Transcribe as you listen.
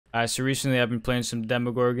So recently I've been playing some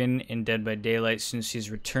Demogorgon in Dead by Daylight since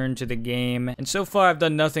he's returned to the game, and so far I've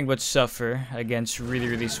done nothing but suffer against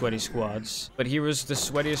really sweaty squads. But here was the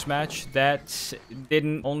sweatiest match that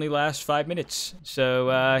didn't only last 5 minutes.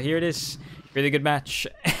 So here it is. Really good match.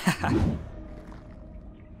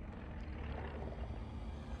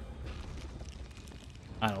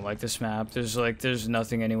 I don't like this map. There's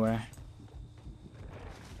nothing anywhere.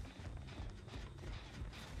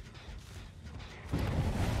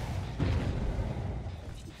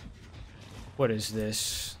 What is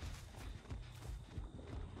this?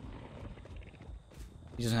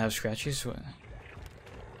 He doesn't have scratches? What?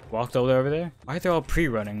 Walked all the way over there? Why are they all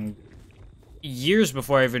pre-running? Years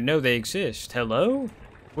before I even know they exist. Hello?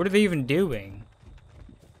 What are they even doing?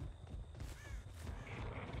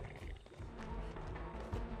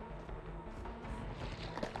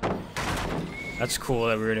 That's cool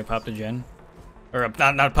that we already popped a gen. Or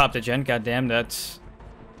not popped a gen, goddamn, that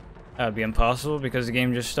would be impossible because the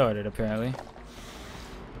game just started apparently.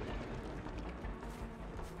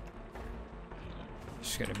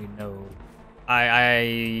 There's gonna be no...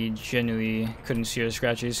 I genuinely couldn't see her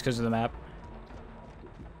scratches because of the map.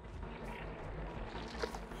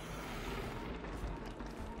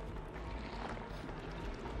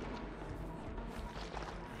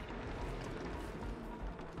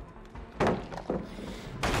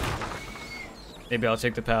 Maybe I'll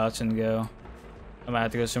take the pallets and go. I might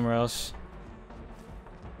have to go somewhere else.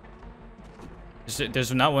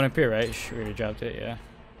 There's not one up here, right? We already dropped it, yeah.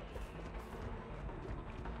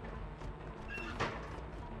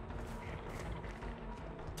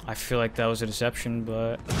 I feel like that was a deception,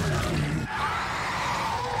 but...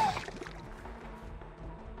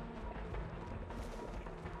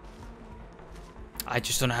 I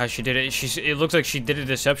just don't know how she did it. It looked like she did a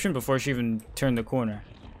deception before she even turned the corner.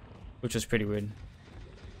 Which was pretty weird.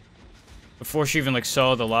 Before she even, like,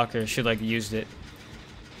 saw the locker, she, like, used it.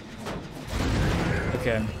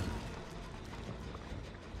 Okay.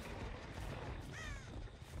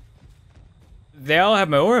 They all have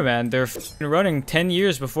my aura, man. They're running 10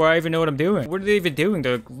 years before I even know what I'm doing. What are they even doing?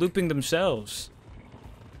 They're looping themselves.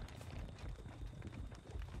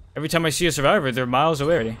 Every time I see a survivor, they're miles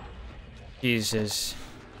away already. Jesus.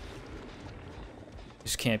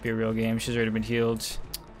 This can't be a real game. She's already been healed.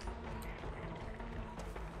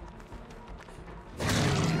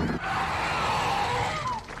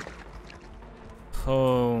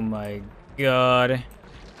 Oh my god.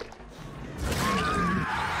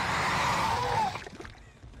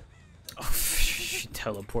 Oh, she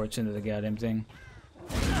teleports into the goddamn thing.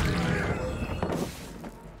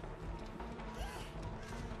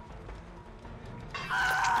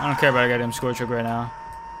 I don't care about a goddamn scorch hook right now.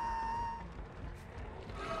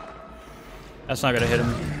 That's not gonna hit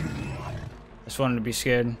him. I just wanted to be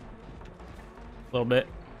scared. A little bit.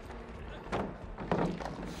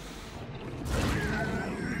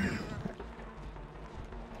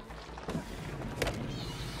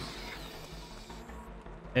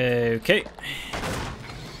 Okay.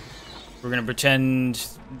 We're gonna pretend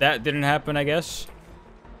that didn't happen, I guess.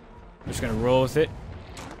 We're just gonna roll with it.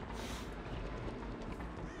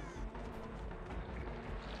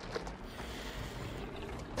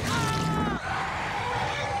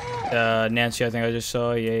 Nancy, I think I just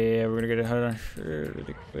saw. Yeah. We're gonna get a head on her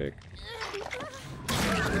really quick.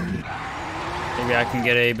 Maybe I can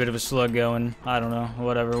get a bit of a slug going. I don't know.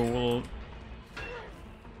 Whatever.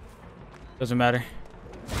 Doesn't matter.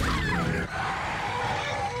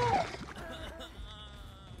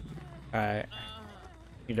 Alright.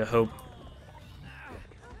 Need to hope.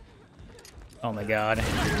 Oh my god.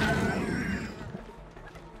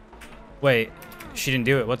 Wait. She didn't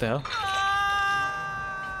do it. What the hell?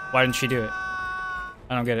 Why didn't she do it? I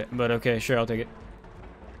don't get it, but okay, sure, I'll take it.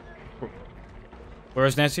 Where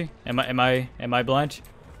is Nancy? Am I blind?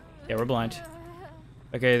 Yeah, we're blind.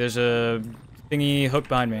 Okay, there's a thingy hook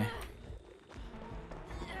behind me.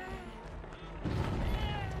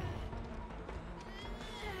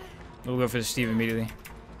 We'll go for the Steve immediately.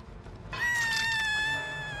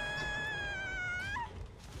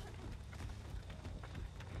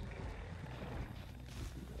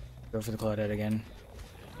 Go for the Claudette again.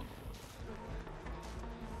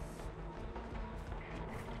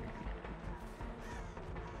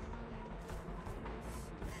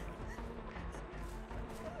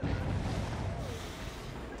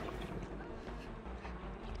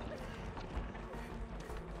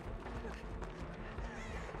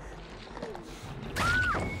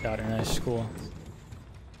 Got her, nice, cool.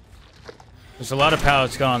 There's a lot of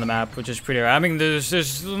pallets gone on the map, which is pretty rare. I mean, there's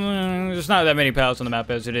not that many pallets on the map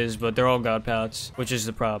as it is, but they're all god pallets, which is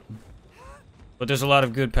the problem. But there's a lot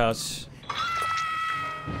of good pallets.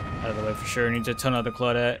 Out of the way for sure. Needs a ton of the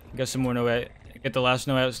Claudette. Get some more no out. Get the last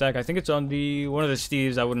no out stack. I think it's on the one of the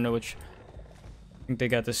Steves. I wouldn't know which. I think they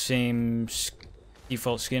got the same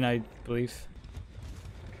default skin, I believe.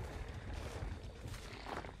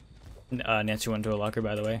 Nancy went into a locker,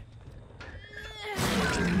 by the way.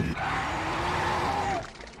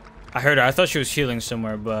 I heard her. I thought she was healing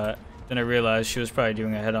somewhere, but then I realized she was probably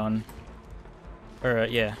doing a head-on. Or,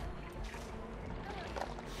 yeah.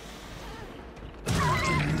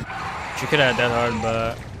 She could have had that hard,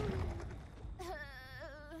 but...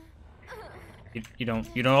 You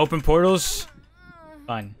don't open portals?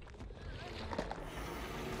 Fine.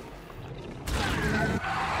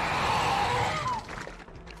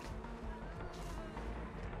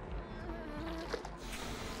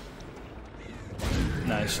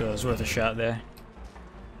 Nice, so it was worth a shot there.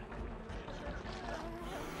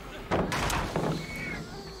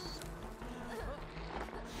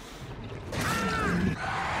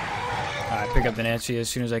 Alright, pick up the Nancy as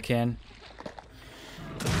soon as I can.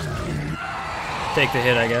 Take the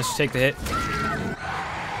hit, I guess. Take the hit.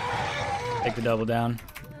 Take the double down.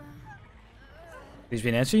 Please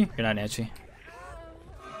be Nancy? You're not Nancy.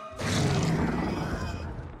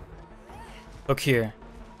 Hook here.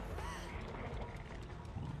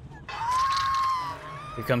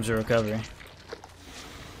 Here comes a recovery.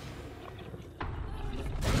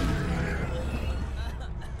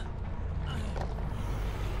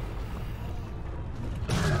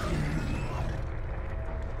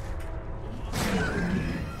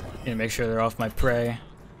 Need to make sure they're off my prey.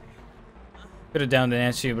 Could have downed the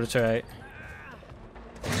Nancy, but it's alright.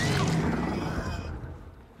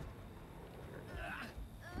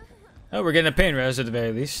 Oh, we're getting a pain res at the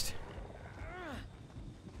very least.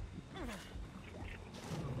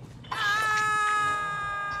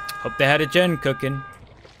 Hope they had a gen cooking.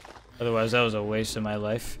 Otherwise, that was a waste of my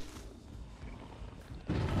life.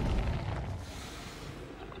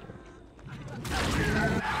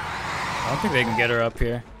 I don't think they can get her up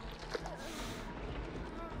here.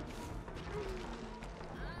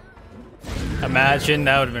 Imagine,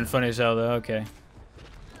 that would have been funny as hell though, okay.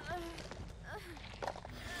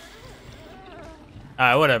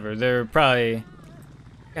 Alright, whatever. They're probably...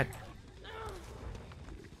 God.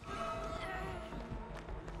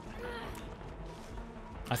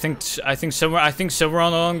 I think somewhere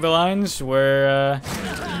along the lines where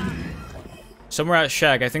somewhere at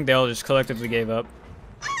Shack, I think they all just collectively gave up.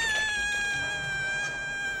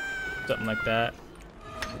 Something like that.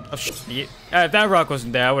 Oh, yeah. If that rock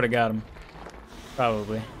wasn't there, I would have got him.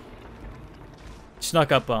 Probably.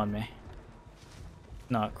 Snuck up on me.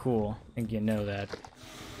 Not cool. I think you know that.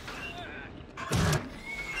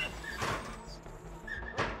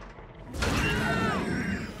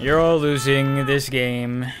 You're all losing this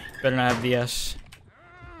game. Better not have DS.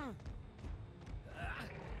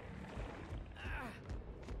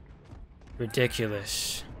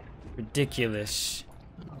 Ridiculous. Ridiculous.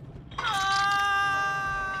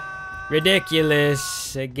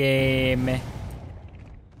 Ridiculous. A game.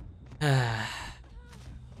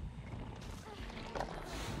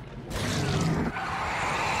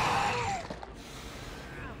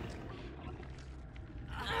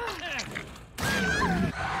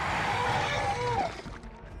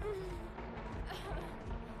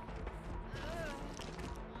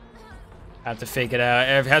 Have to fake it out.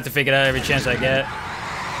 I have to fake it out every chance I get.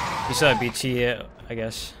 You still have BT, I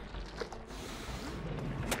guess.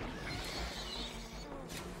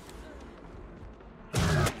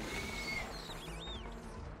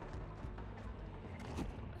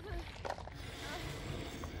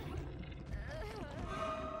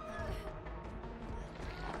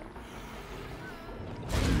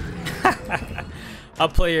 I'll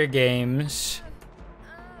play your games.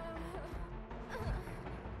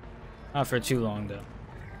 Not for too long, though.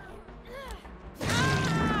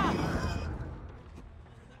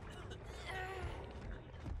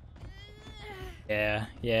 Yeah,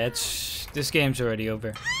 it's... This game's already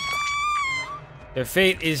over. Their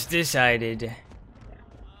fate is decided.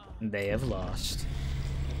 They have lost.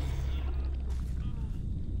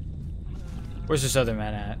 Where's this other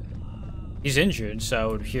man at? He's injured, so I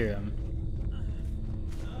would hear him.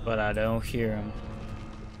 But I don't hear him.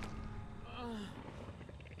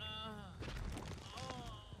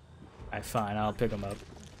 Alright, fine, I'll pick him up.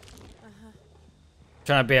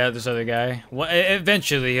 Trying to bait out this other guy. Well,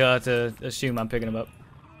 eventually he'll have to assume I'm picking him up.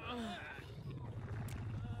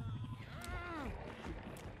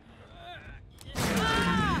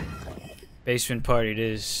 Basement party it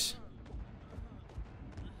is.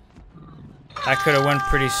 I could have went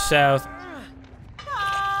pretty south.